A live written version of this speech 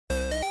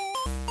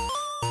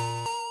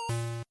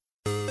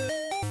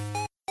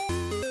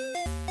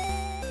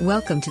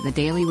Welcome to the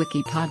Daily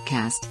Wiki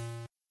podcast,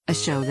 a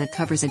show that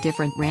covers a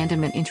different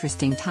random and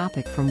interesting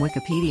topic from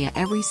Wikipedia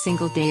every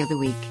single day of the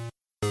week.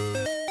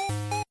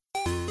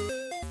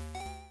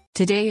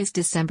 Today is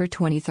December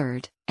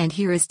 23rd, and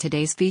here is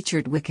today's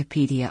featured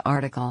Wikipedia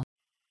article.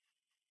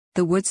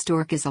 The wood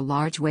stork is a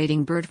large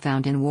wading bird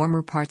found in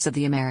warmer parts of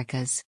the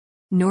Americas.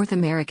 North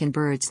American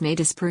birds may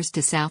disperse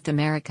to South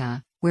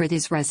America, where it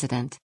is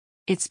resident.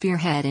 Its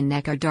spearhead and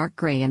neck are dark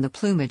gray and the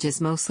plumage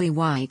is mostly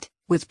white,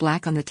 with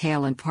black on the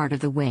tail and part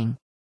of the wing.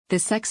 The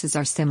sexes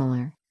are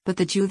similar, but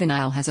the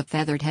juvenile has a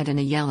feathered head and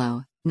a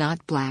yellow,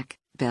 not black,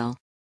 bill.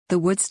 The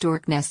wood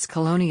stork nests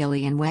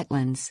colonially in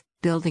wetlands,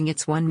 building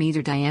its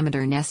 1-meter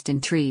diameter nest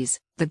in trees,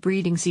 the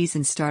breeding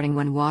season starting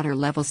when water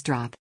levels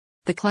drop.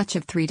 The clutch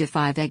of 3 to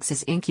 5 eggs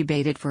is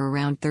incubated for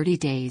around 30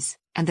 days,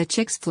 and the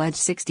chicks fledge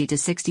 60 to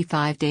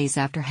 65 days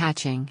after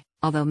hatching,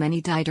 although many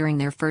die during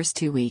their first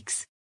 2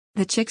 weeks.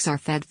 The chicks are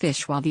fed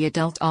fish while the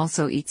adult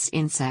also eats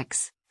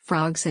insects,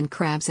 frogs and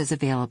crabs as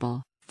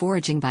available,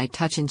 foraging by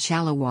touch in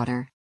shallow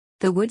water.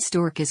 The wood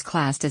stork is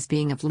classed as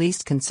being of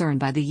least concern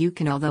by the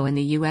UCAN, although in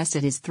the US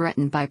it is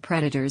threatened by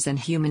predators and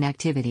human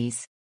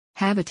activities.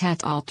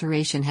 Habitat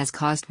alteration has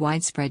caused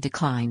widespread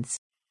declines.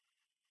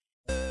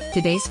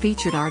 Today's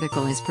featured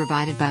article is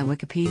provided by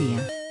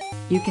Wikipedia.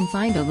 You can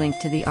find a link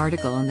to the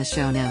article in the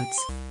show notes.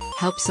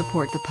 Help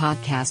support the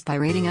podcast by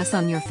rating us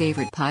on your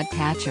favorite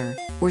podcatcher,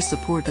 or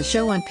support the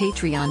show on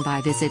Patreon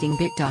by visiting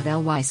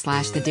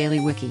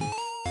bit.ly/thedailywiki.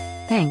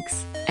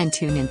 Thanks, and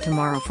tune in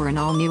tomorrow for an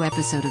all-new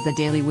episode of the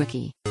Daily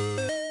Wiki.